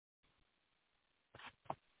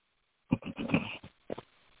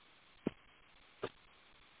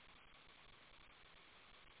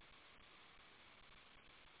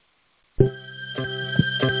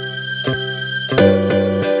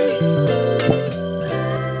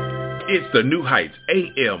It's the New Heights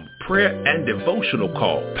AM prayer and devotional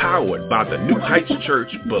call powered by the New Heights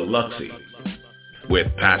Church, Biloxi,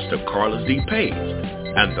 with Pastor Carlus D.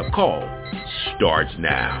 And the call starts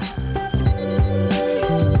now.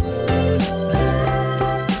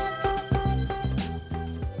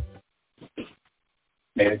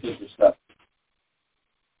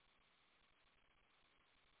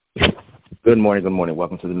 Good morning.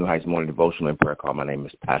 Welcome to the New Heights Morning Devotional and Prayer Call. My name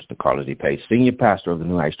is Pastor Carlus D. Senior Pastor of the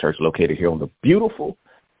New Heights Church, located here on the beautiful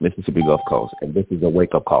Mississippi Gulf Coast. And this is a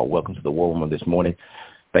wake-up call. Welcome to the War Room this morning.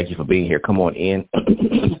 Thank you for being here. Come on in.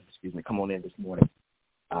 Come on in this morning.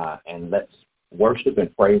 And let's worship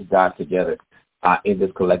and praise God together in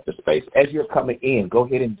this collective space. As you're coming in, go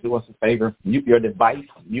ahead and do us a favor. Mute your device,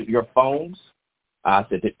 mute your phones, so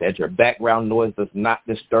that your background noise does not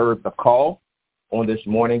disturb the call on this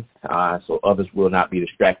morning, so others will not be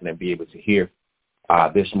distracted and be able to hear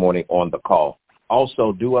this morning on the call.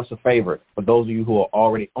 Also, do us a favor. For those of you who are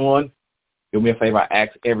already on, do me a favor. I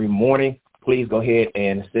ask every morning, please go ahead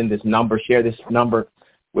and send this number, share this number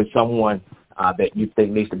with someone that you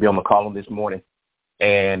think needs to be on the call on this morning,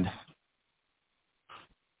 and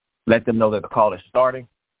let them know that the call is starting.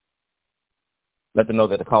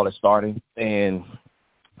 And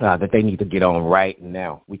that they need to get on right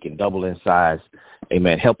now. We can double in size.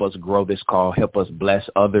 Amen. Help us grow this call. Help us bless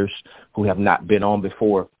others who have not been on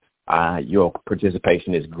before. Your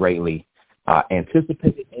participation is greatly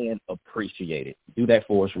anticipated and appreciated. Do that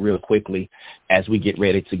for us real quickly as we get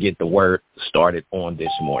ready to get the word started on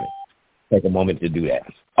this morning. Take a moment to do that.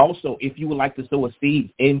 Also, if you would like to sow a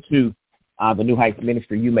seed into the New Heights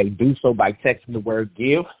Ministry, you may do so by texting the word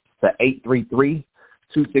GIVE to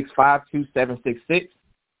 833-265-2766.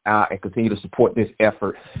 And continue to support this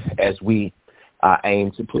effort as we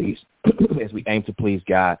aim to please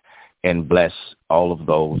God and bless all of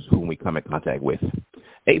those whom we come in contact with.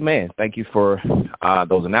 Amen. Thank you for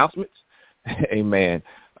those announcements. Amen.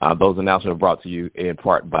 Those announcements are brought to you in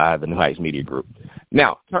part by the New Heights Media Group.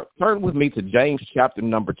 Now, turn with me to James chapter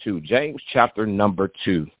number 2. James chapter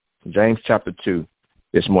 2.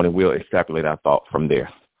 This morning we'll extrapolate our thought from there.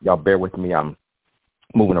 Y'all bear with me. I'm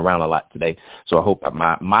moving around a lot today, so I hope that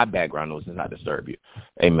my background noise does not disturb you.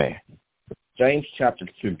 Amen. James chapter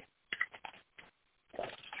 2.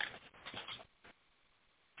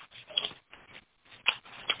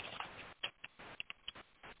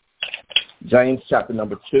 James chapter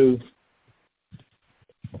number 2.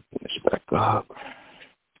 Let's back up.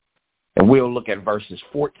 And we'll look at verses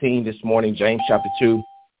 14 this morning. James chapter 2.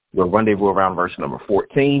 We'll rendezvous around verse number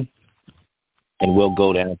 14, and we'll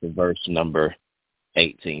go down to verse number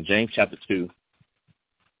 18. James chapter 2,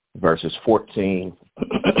 verses 14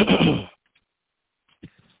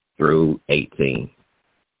 through 18.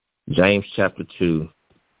 James chapter 2.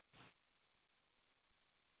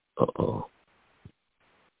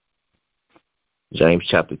 James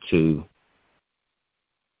chapter 2,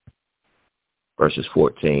 verses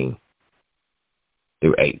 14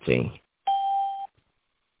 through 18.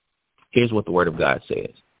 Here's what the Word of God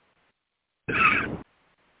says.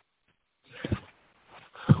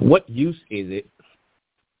 What use is it,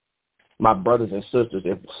 my brothers and sisters,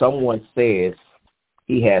 if someone says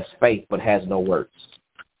he has faith but has no works?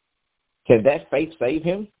 Can that faith save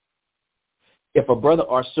him? If a brother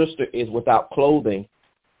or sister is without clothing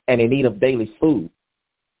and in need of daily food,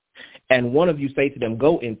 and one of you say to them,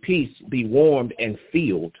 go in peace, be warmed and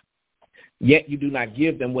filled, yet you do not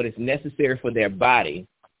give them what is necessary for their body,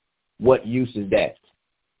 what use is that?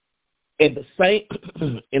 In the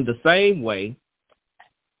same way,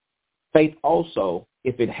 faith also,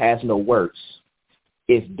 if it has no works,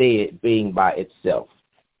 is dead, being by itself.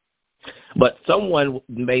 But someone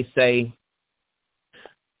may say,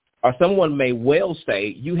 or someone may well say,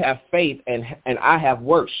 you have faith and I have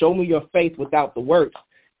works. Show me your faith without the works,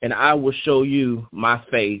 and I will show you my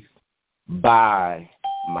faith by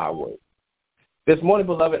my works. This morning,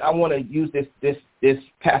 beloved, I want to use this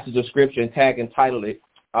passage of scripture and tag and title it,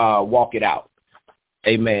 Walk It Out.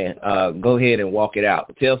 Amen. Go ahead and walk it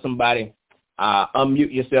out. Tell somebody,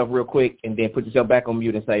 unmute yourself real quick, and then put yourself back on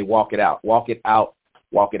mute and say, walk it out. Walk it out.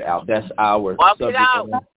 Walk it out. That's our subject.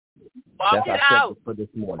 That's our subject for this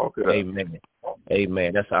morning. Amen.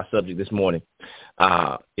 Amen. That's our subject this morning,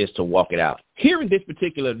 is to walk it out. Here in this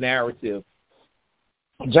particular narrative,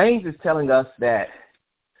 James is telling us that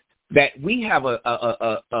we have a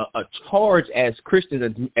charge as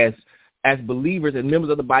Christians, as believers and members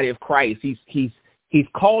of the body of Christ. He's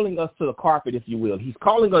calling us to the carpet, if you will. He's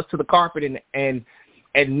calling us to the carpet and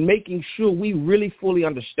making sure we really fully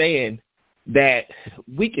understand that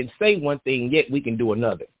we can say one thing, yet we can do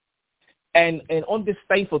another. And on this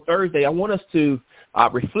Thankful Thursday, I want us to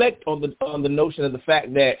reflect on the notion of the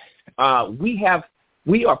fact that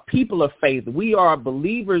we are people of faith. We are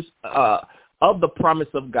believers of the promise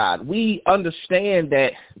of God. We understand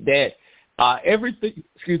that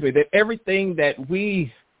everything that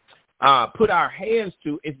we put our hands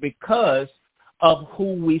to is because of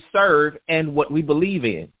who we serve and what we believe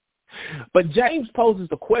in. But James poses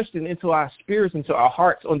the question into our spirits, into our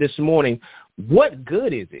hearts on this morning: what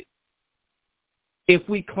good is it if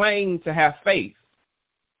we claim to have faith,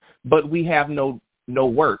 but we have no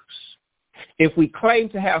works? If we claim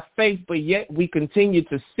to have faith, but yet we continue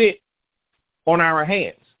to sit on our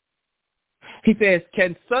hands? He says,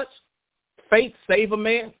 can such faith save a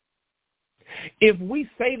man? If we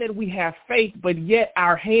say that we have faith, but yet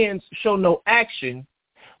our hands show no action,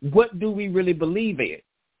 what do we really believe in?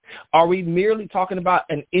 Are we merely talking about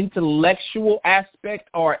an intellectual aspect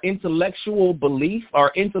or intellectual belief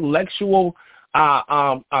or intellectual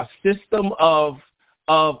system of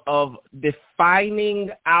defining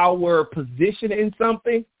our position in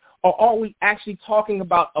something? Or are we actually talking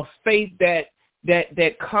about a faith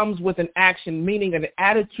that comes with an action, meaning an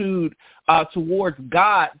attitude towards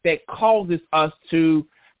God that causes us to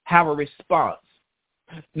have a response?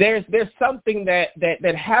 There's something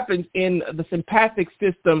that happens in the sympathetic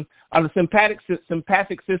system, the sympathetic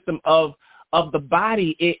system of the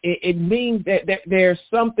body. It means that there's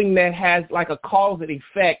something that has like a cause and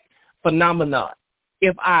effect phenomenon.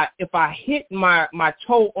 If I hit my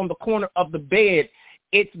toe on the corner of the bed,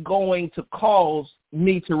 it's going to cause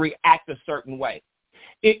me to react a certain way.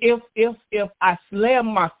 If I slam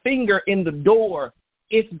my finger in the door,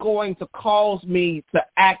 it's going to cause me to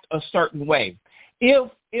act a certain way.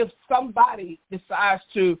 If somebody decides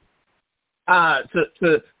to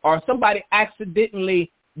or somebody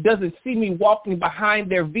accidentally doesn't see me walking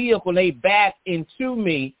behind their vehicle, they back into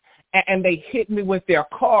me and they hit me with their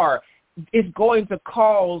car, it's going to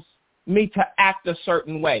cause me to act a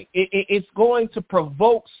certain way. It's going to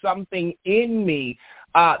provoke something in me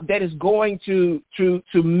that is going to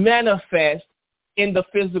manifest in the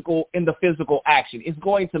physical action. It's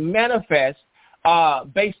going to manifest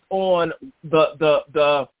based on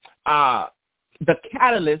the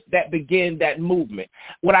catalyst that began that movement.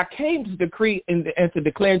 What I came to decree and to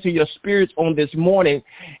declare to your spirits on this morning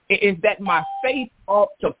is that my faith ought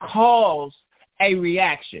to cause a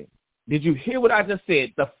reaction. Did you hear what I just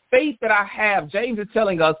said? The faith that I have, James is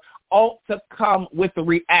telling us, ought to come with a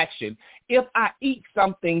reaction. If I eat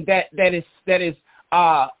something that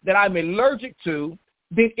I'm allergic to,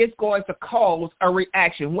 then it's going to cause a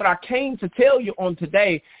reaction. What I came to tell you on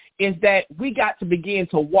today is that we got to begin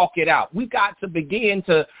to walk it out. We got to begin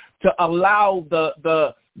to allow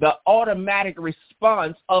the automatic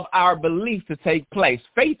response of our belief to take place.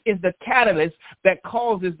 Faith is the catalyst that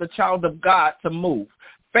causes the child of God to move.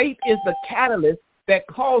 Faith is the catalyst that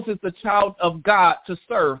causes the child of God to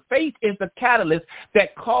serve. Faith is the catalyst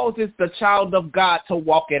that causes the child of God to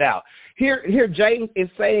walk it out. Here James is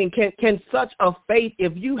saying, can such a faith,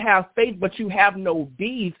 if you have faith but you have no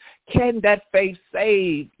deeds, can that faith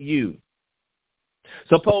save you?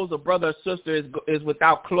 Suppose a brother or sister is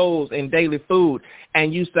without clothes and daily food,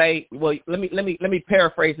 and you say, well, let me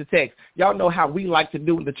paraphrase the text. Y'all know how we like to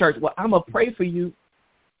do in the church. Well, I'm going to pray for you.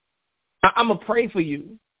 I'm going to pray for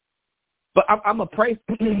you. But I'm going to pray.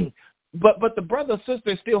 But the brother or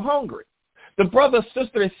sister is still hungry. The brother or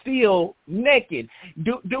sister is still naked.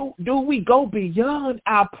 Do we go beyond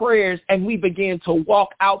our prayers and we begin to walk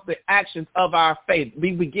out the actions of our faith?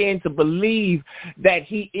 We begin to believe that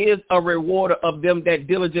he is a rewarder of them that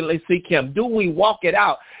diligently seek him. Do we walk it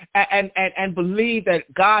out and believe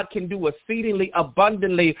that God can do exceedingly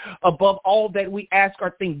abundantly above all that we ask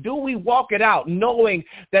or think? Do we walk it out knowing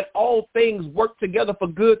that all things work together for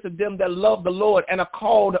good to them that love the Lord and are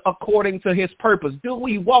called according to his purpose? Do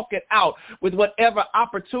we walk it out with whatever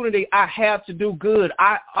opportunity I have to do good?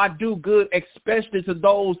 I do good, especially to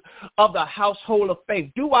those of the household of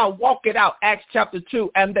faith. Do I walk it out? Acts chapter 2,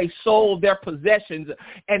 and they sold their possessions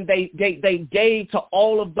and they gave to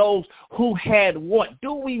all of those who had want.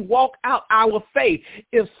 Do we walk out our faith?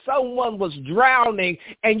 If someone was drowning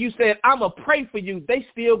and you said, I'm going to pray for you, they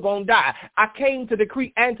still going to die. I came to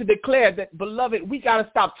decree and to declare that, beloved, we got to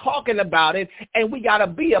stop talking about it and we got to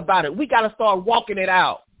be about it. We got to start walking it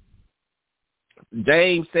out.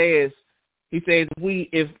 James says,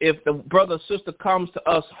 if the brother or sister comes to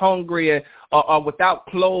us hungry or without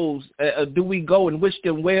clothes, do we go and wish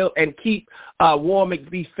them well and keep warm and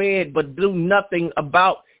be fed, but do nothing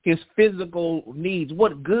about his physical needs?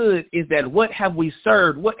 What good is that? What have we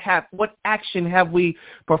served? What action have we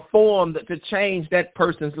performed to change that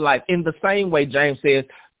person's life? In the same way, James says,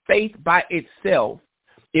 faith by itself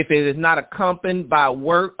If it is not accompanied by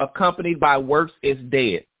works, it's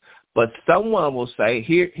dead. But someone will say,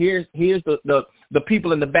 here's the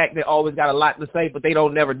people in the back that always got a lot to say, but they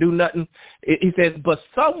don't never do nothing. He says, but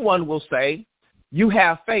someone will say, you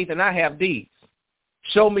have faith and I have deeds.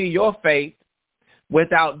 Show me your faith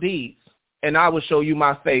without deeds, and I will show you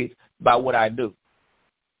my faith by what I do.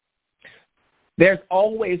 There's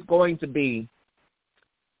always going to be,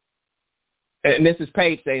 and this is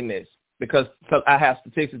Paige saying this, because I have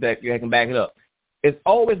statistics that can back it up. It's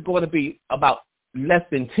always going to be about less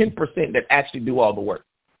than 10% that actually do all the work.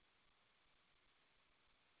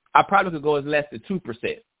 I probably could go as less than 2%.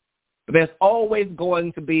 But there's always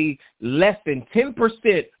going to be less than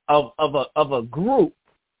 10% of a group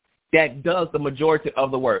that does the majority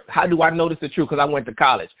of the work. How do I know this is true? Because I went to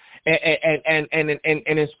college. And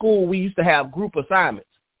in school, we used to have group assignments.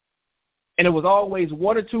 And it was always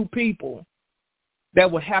one or two people that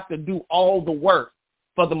would have to do all the work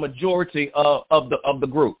for the majority of the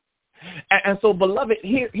group. And so, beloved,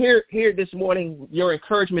 here this morning, your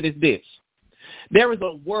encouragement is this. There is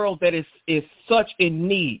a world that is such in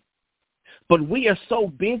need, but we are so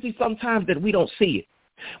busy sometimes that we don't see it.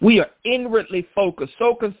 We are inwardly focused,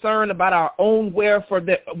 so concerned about our own welfare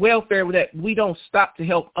that we don't stop to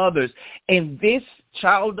help others. And this,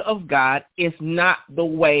 child of God, is not the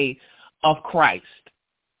way of Christ.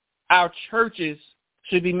 Our churches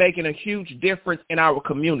should be making a huge difference in our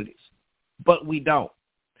communities, but we don't.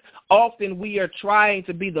 Often we are trying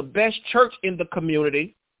to be the best church in the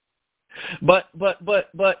community, but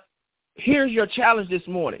here's your challenge this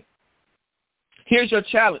morning. Here's your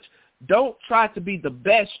challenge. Don't try to be the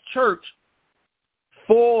best church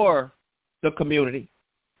for the community.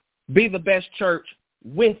 Be the best church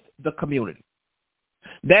with the community.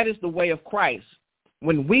 That is the way of Christ.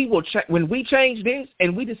 When we change this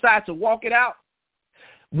and we decide to walk it out,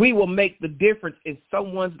 we will make the difference in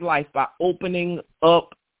someone's life by opening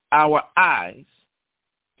up our eyes.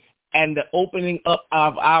 And the opening up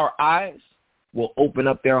of our eyes will open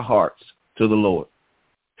up their hearts to the Lord.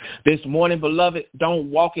 This morning, beloved, don't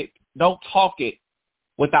talk it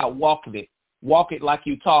without walking it. Walk it like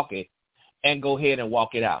you talk it and go ahead and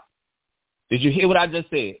walk it out. Did you hear what I just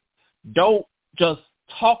said? Don't just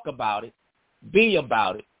talk about it. Be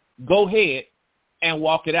about it. Go ahead and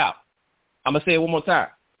walk it out. I'm going to say it one more time.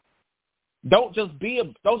 Don't just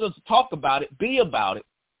talk about it. Be about it.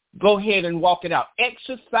 Go ahead and walk it out.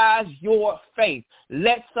 Exercise your faith.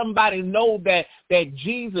 Let somebody know that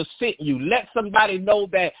Jesus sent you. Let somebody know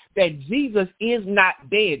that Jesus is not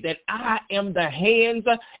dead, that I am the hands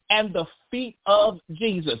and the feet of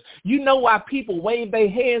Jesus. You know why people wave their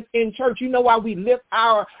hands in church? You know why we lift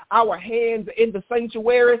our hands in the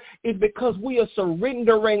sanctuary? Is because we are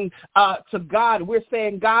surrendering to God. We're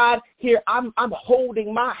saying, God, here, I'm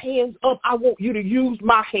holding my hands up. I want you to use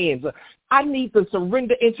my hands. I need to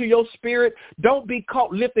surrender into your spirit. Don't be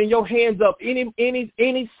caught lifting your hands up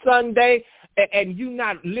any Sunday and you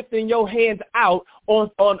not lifting your hands out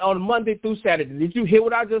on Monday through Saturday. Did you hear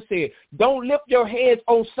what I just said? Don't lift your hands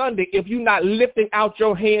on Sunday if you're not lifting out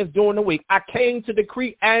your hands during the week. I came to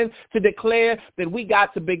decree and to declare that we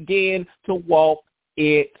got to begin to walk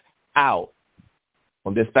it out.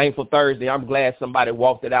 On this thankful Thursday, I'm glad somebody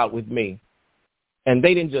walked it out with me. And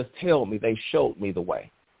they didn't just tell me, they showed me the way.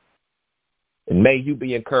 And may you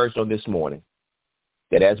be encouraged on this morning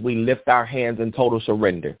that as we lift our hands in total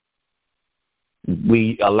surrender,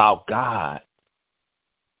 we allow God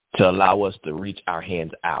to allow us to reach our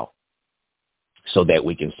hands out so that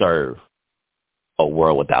we can serve a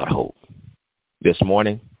world without hope. This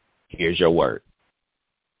morning, here's your word.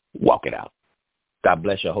 Walk it out. God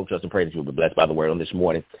bless you. I hope, trust, and pray that you'll be blessed by the word on this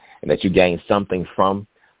morning and that you gain something from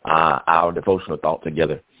our devotional thought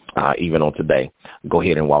together, even on today. Go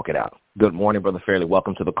ahead and walk it out. Good morning, Brother Fairley.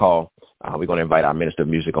 Welcome to the call. We're going to invite our minister of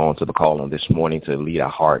music on to the call on this morning to lead our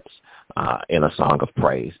hearts in a song of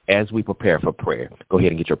praise. As we prepare for prayer, go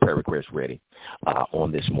ahead and get your prayer requests ready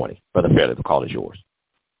on this morning. Brother Fairley, the call is yours.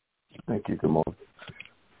 Thank you. Good morning.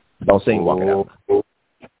 Don't sing, walk it out.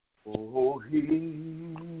 Oh, he,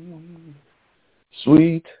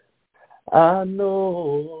 sweet, I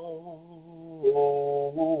know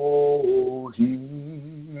he,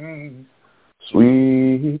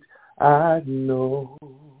 sweet, I know.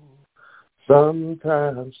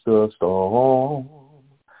 Sometimes the storm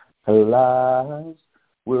lies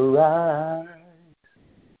will rise.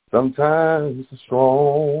 Sometimes the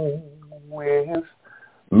strong winds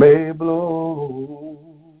may blow.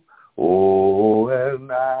 Oh,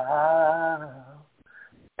 and I'll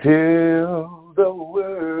tell the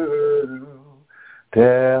world,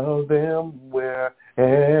 tell them wherever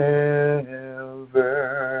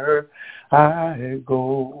I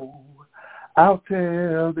go. I'll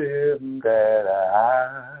tell them that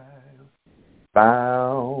I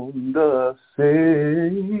found a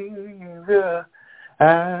Savior,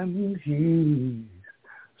 and He's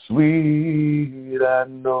sweet, I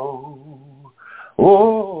know.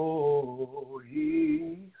 Oh,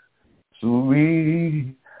 He's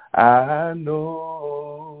sweet, I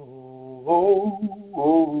know.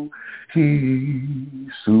 Oh,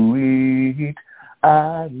 He's sweet,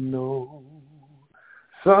 I know.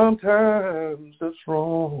 Sometimes the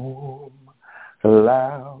storm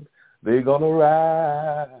loud, they're gonna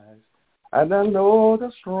rise, and I know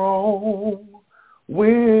the strong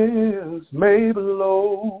winds may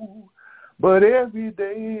blow, but every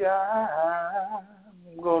day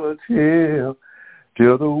I'm gonna tell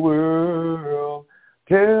the world,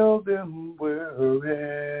 tell them wherever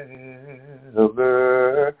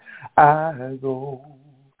I go,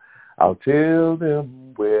 I'll tell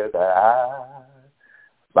them where I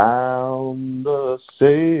found the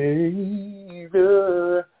Savior,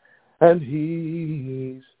 and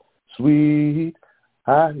He's sweet,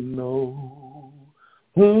 I know.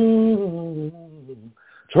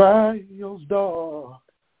 Trials dark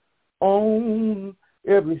on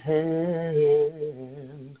every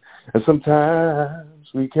hand, and sometimes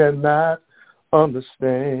we cannot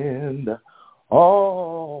understand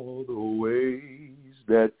all the ways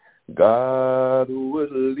that God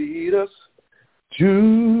would lead us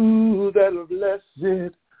to that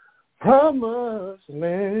blessed promised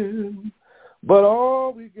land. But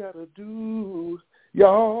all we gotta do,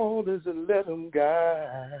 y'all, is to let Him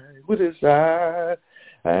guide with His eye,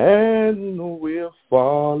 and we'll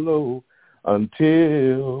follow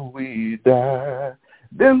until we die.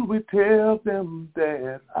 Then we tell them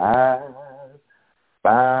that I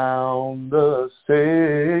found the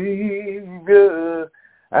Savior,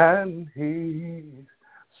 and He's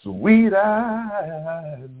sweet,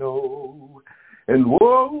 I know. And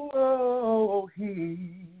whoa,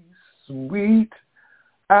 He's sweet,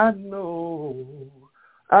 I know.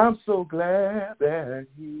 I'm so glad that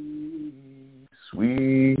He's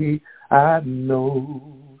sweet, I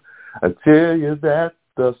know. I tell you that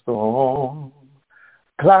the storm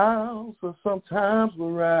clouds will sometimes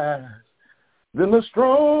will rise, then the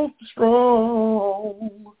strong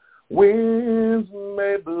winds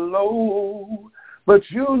may blow. But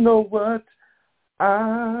you know what?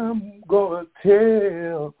 I'm gonna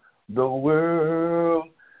tell the world,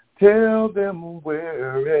 tell them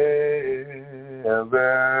wherever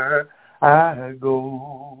I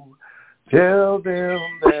go, tell them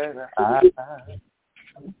that I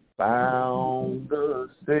found the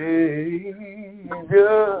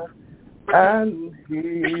Savior, and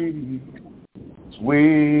He's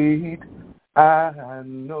sweet, I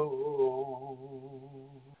know.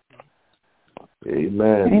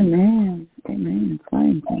 Amen. Amen. Amen.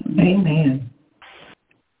 Fine. Amen.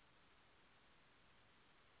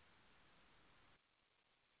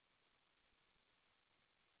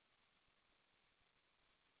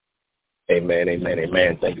 Amen, amen,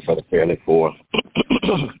 amen. Thank you for the prayer for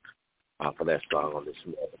that song on this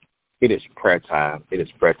morning. It is prayer time. It is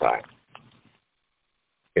prayer time.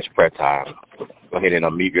 It's prayer time. Go ahead and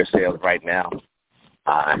unmute yourselves right now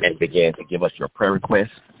and begin to give us your prayer requests.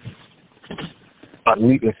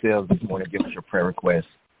 Unmute yourselves this morning. Give us your prayer requests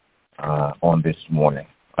on this morning.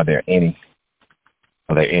 Are there any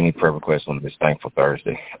prayer requests on this Thankful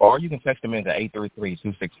Thursday? Or you can text them into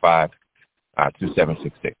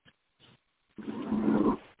 833-265-2766.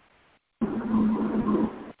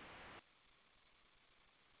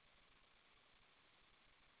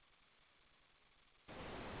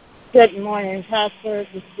 Good morning, Pastor.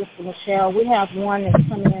 This is Sister Michelle. We have one that's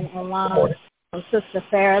coming in online from Sister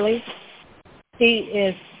Fairley. She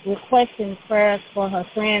is requesting prayers for her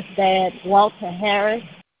friend's dad, Walter Harris.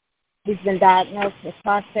 He's been diagnosed with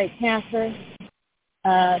prostate cancer.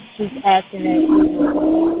 She's asking that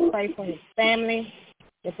we pray for his family,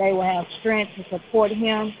 that they will have strength to support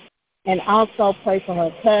him, and also pray for her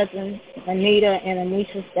cousin, Anita, and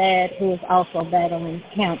Anisha's dad, who is also battling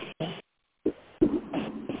cancer.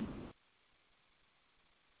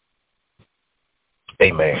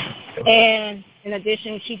 Amen. And in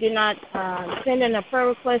addition, she did not send in a prayer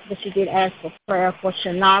request, but she did ask for prayer for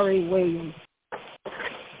Shanari Williams.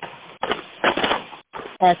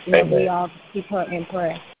 Asking that we all keep her in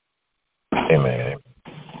prayer. Amen.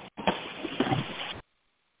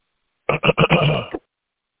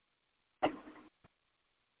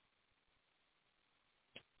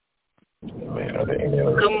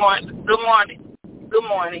 Good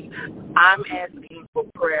morning. I'm asking for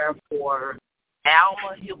prayer for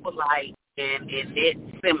Alma Hippolyte and Annette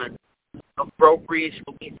Simmons of Broke Ridge,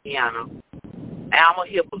 Louisiana. Alma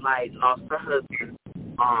Hippolyte lost her husband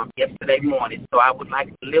yesterday morning. So I would like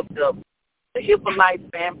to lift up the Hippolyte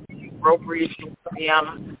family, Roe Ridge,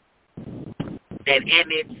 Louisiana, and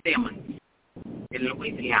Annette Simmons in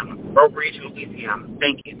Louisiana, Roe Ridge, Louisiana.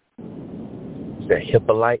 Thank you. Is that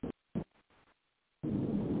Hippolyte?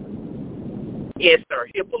 Yes, sir,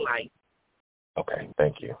 Hippolyte. Okay,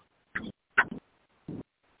 thank you.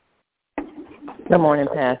 Good morning,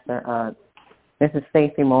 Pastor. This is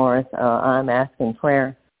Stacy Morris. I'm asking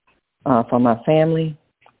prayer for my family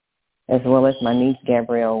as well as my niece,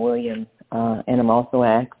 Gabrielle Williams. And I'm also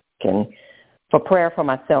asking for prayer for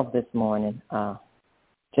myself this morning,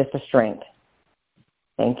 just for strength.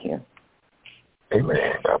 Thank you.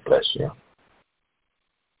 Amen. God bless you.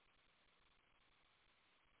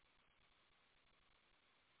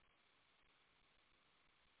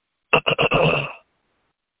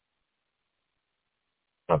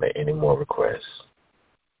 Are there any more requests?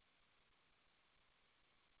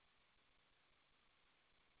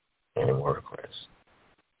 Any more requests?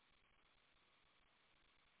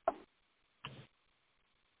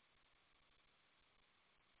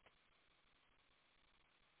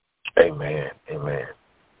 Amen. Amen.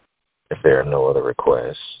 If there are no other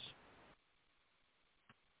requests,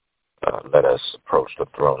 let us approach the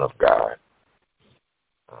throne of God.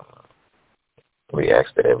 We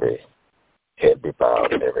ask that every head be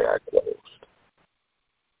bowed and every eye closed.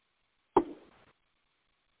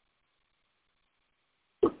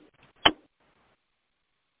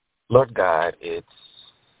 Lord God,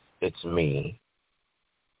 it's me.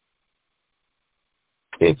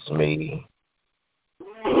 It's me.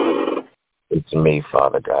 It's me,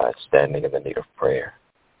 Father God, standing in the need of prayer.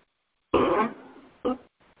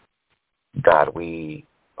 God, we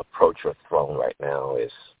approach your throne right now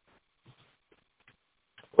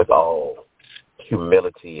with all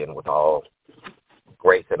humility and with all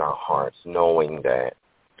grace in our hearts, knowing that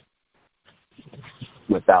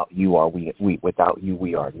without you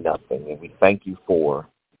we are nothing. And we thank you for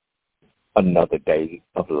another day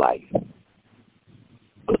of life.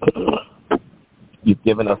 You've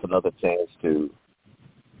given us another chance to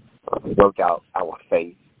work out our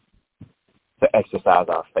faith, to exercise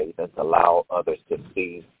our faith, and to allow others to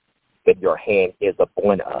see that your hand is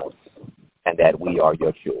upon us and that we are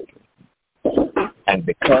your children. And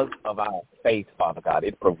because of our faith, Father God,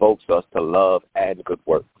 it provokes us to love and good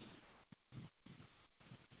works.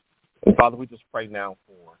 And Father, we just pray now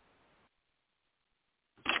for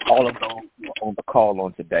all of those who are on the call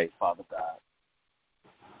on today, Father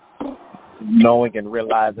God, knowing and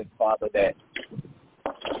realizing, Father, that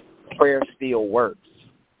prayer still works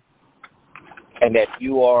and that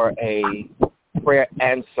you are a prayer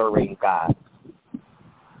answering God.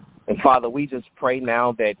 And Father, we just pray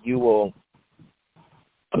now that you will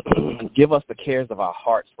give us the cares of our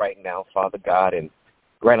hearts right now, Father God, and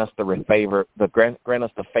grant us grant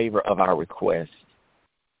us the favor of our request.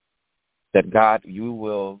 That God, you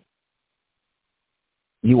will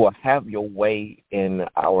have your way in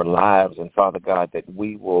our lives, and Father God, that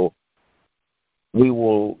we will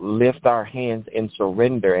lift our hands in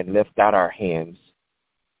surrender and lift out our hands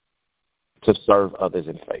to serve others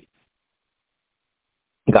in faith.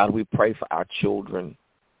 God, we pray for our children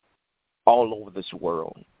all over this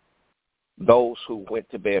world, those who went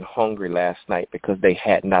to bed hungry last night because they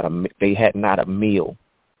had not a meal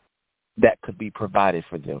that could be provided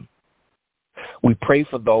for them. We pray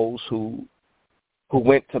for those who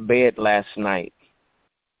went to bed last night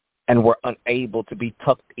and were unable to be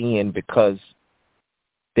tucked in because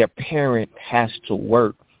their parent has to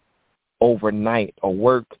work overnight or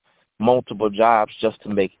work multiple jobs just to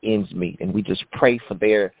make ends meet. And we just pray for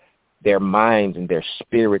their minds and their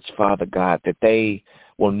spirits, Father God, that they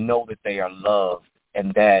will know that they are loved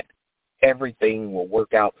and that everything will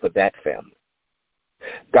work out for that family.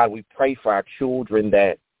 God, we pray for our children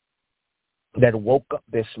that woke up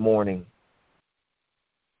this morning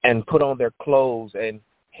and put on their clothes and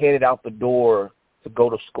headed out the door to go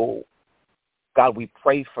to school. God, we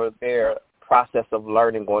pray for their process of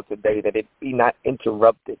learning on today, that it be not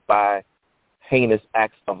interrupted by heinous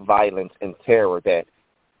acts of violence and terror, that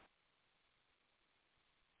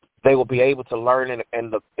they will be able to learn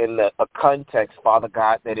in a context, Father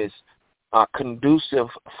God, that is conducive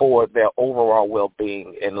for their overall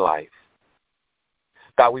well-being in life.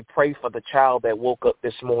 God, we pray for the child that woke up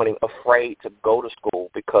this morning afraid to go to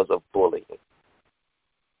school because of bullying.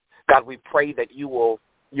 God, we pray that you will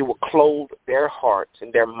clothe their hearts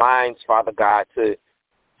and their minds, Father God, to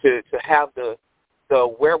have the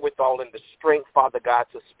wherewithal and the strength, Father God,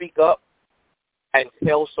 to speak up and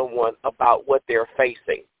tell someone about what they're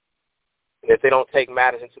facing. And if they don't take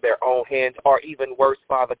matters into their own hands, or even worse,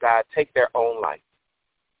 Father God, take their own life.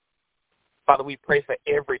 Father, we pray for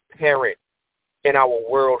every parent in our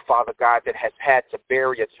world, Father God, that has had to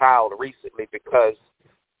bury a child recently because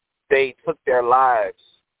they took their lives,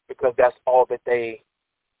 because that's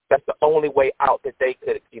the only way out that they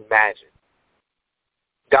could imagine.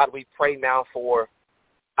 God, we pray now for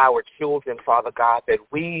our children, Father God, that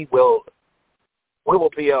we will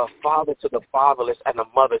be a father to the fatherless and a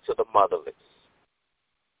mother to the motherless.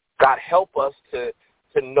 God, help us to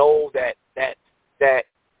know that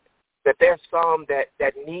there's some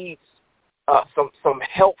that needs some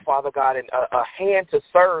help, Father God, and a hand to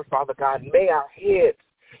serve, Father God. May our heads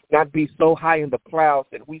not be so high in the clouds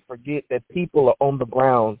that we forget that people are on the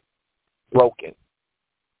ground broken.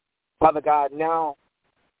 Father God, now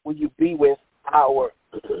will you be with our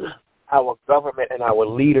government and our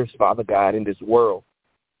leaders, Father God, in this world.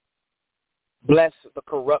 Bless the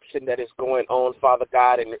corruption that is going on, Father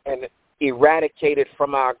God, and eradicate it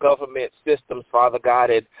from our government systems, Father God,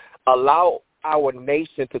 and allow our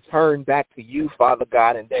nation to turn back to you, Father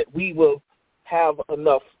God, and that we will have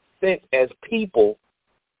enough sense as people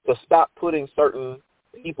to stop putting certain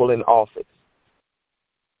people in office.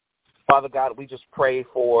 Father God, we just pray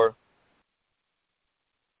for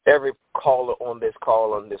every caller on this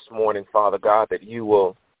call on this morning, Father God, that you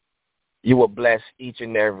will bless each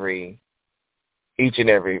and every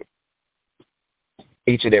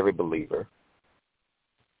believer.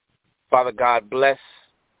 Father God, bless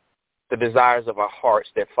the desires of our hearts,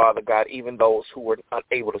 that, Father God, even those who were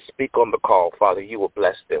unable to speak on the call, Father, you will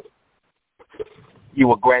bless them. You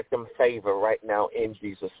will grant them favor right now in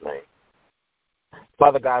Jesus' name.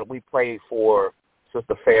 Father God, we pray for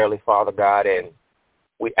Sister Fairley, Father God, and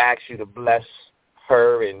we ask you to bless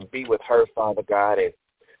her and be with her, Father God, and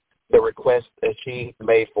the request that she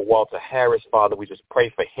made for Walter Harris, Father, we just pray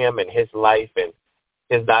for him and his life and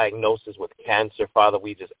his diagnosis with cancer. Father,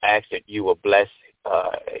 we just ask that you will bless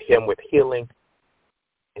him with healing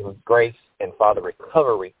and with grace and, Father,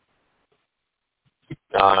 recovery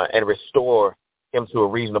and restore him to a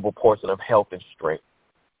reasonable portion of health and strength.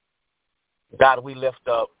 God, we lift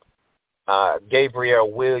up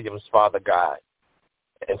Gabrielle Williams, Father God,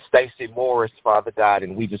 and Stacy Morris, Father God,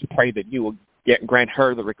 and we just pray that you will grant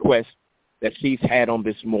her the request that she's had on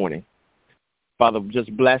this morning. Father,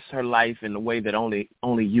 just bless her life in the way that only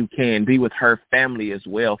you can. Be with her family as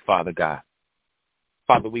well, Father God.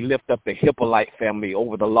 Father, we lift up the Hippolyte family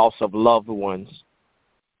over the loss of loved ones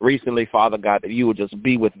recently, Father God, that you will just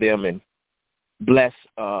be with them and bless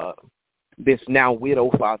this now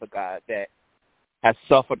widow, Father God, that has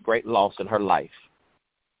suffered great loss in her life.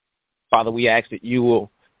 Father, we ask that you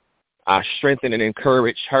will strengthen and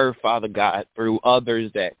encourage her, Father God, through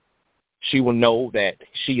others, that she will know that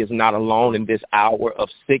she is not alone in this hour of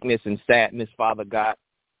sickness and sadness, Father God,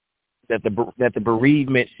 that the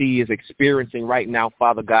bereavement she is experiencing right now,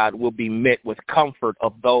 Father God, will be met with comfort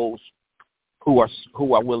of those who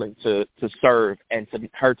are willing to serve, and to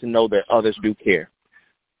her to know that others do care.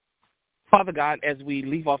 Father God, as we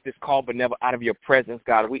leave off this call but never out of your presence,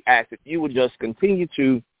 God, we ask that you would just continue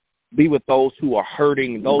to be with those who are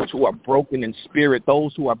hurting, those who are broken in spirit,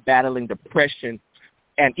 those who are battling depression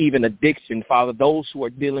and even addiction, Father, those who are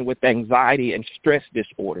dealing with anxiety and stress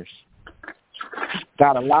disorders.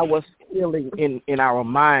 God, allow us healing in our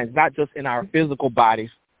minds, not just in our physical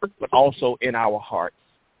bodies, but also in our hearts.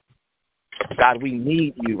 God, we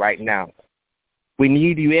need you right now. We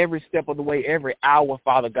need you every step of the way, every hour,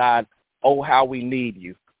 Father God. Oh, how we need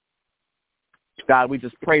you. God, we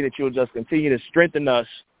just pray that you'll just continue to strengthen us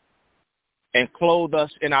and clothe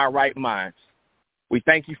us in our right minds. We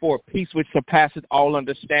thank you for a peace which surpasses all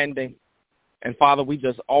understanding. And, Father, we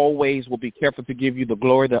just always will be careful to give you the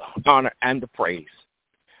glory, the honor, and the praise.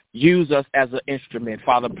 Use us as an instrument.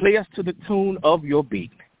 Father, play us to the tune of your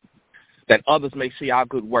beat, that others may see our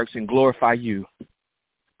good works and glorify you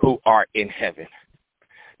who are in heaven.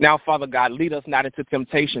 Now, Father God, lead us not into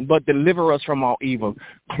temptation, but deliver us from all evil.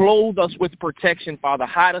 Clothe us with protection, Father.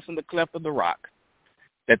 Hide us in the cleft of the rock,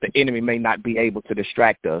 that the enemy may not be able to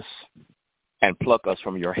distract us and pluck us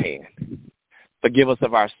from your hand. Forgive us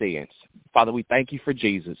of our sins. Father, we thank you for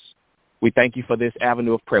Jesus. We thank you for this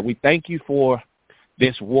avenue of prayer. We thank you for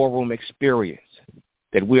this war room experience,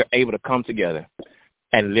 that we're able to come together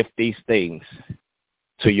and lift these things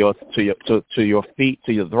to your feet,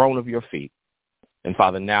 to your throne of your feet. And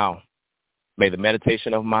Father, now may the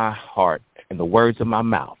meditation of my heart and the words of my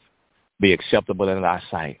mouth be acceptable in thy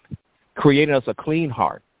sight, creating us a clean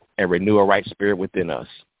heart and renew a right spirit within us.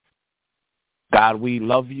 God, we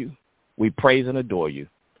love you. We praise and adore you.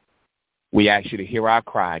 We ask you to hear our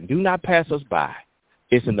cry. Do not pass us by.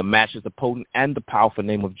 It's in the matchless, the potent, and the powerful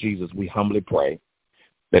name of Jesus we humbly pray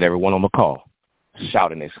that everyone on the call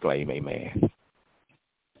shout and exclaim, amen.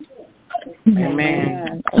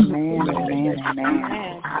 Amen. Amen.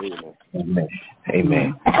 Amen. Amen.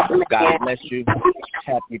 Amen. God bless you.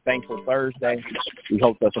 Happy Thankful Thursday. We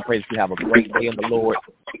hope that and praise you have a great day in the Lord.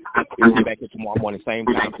 We'll be back here tomorrow morning, same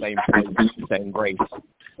time, same place, same grace,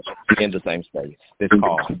 in the same space. This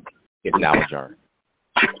call is now adjourned.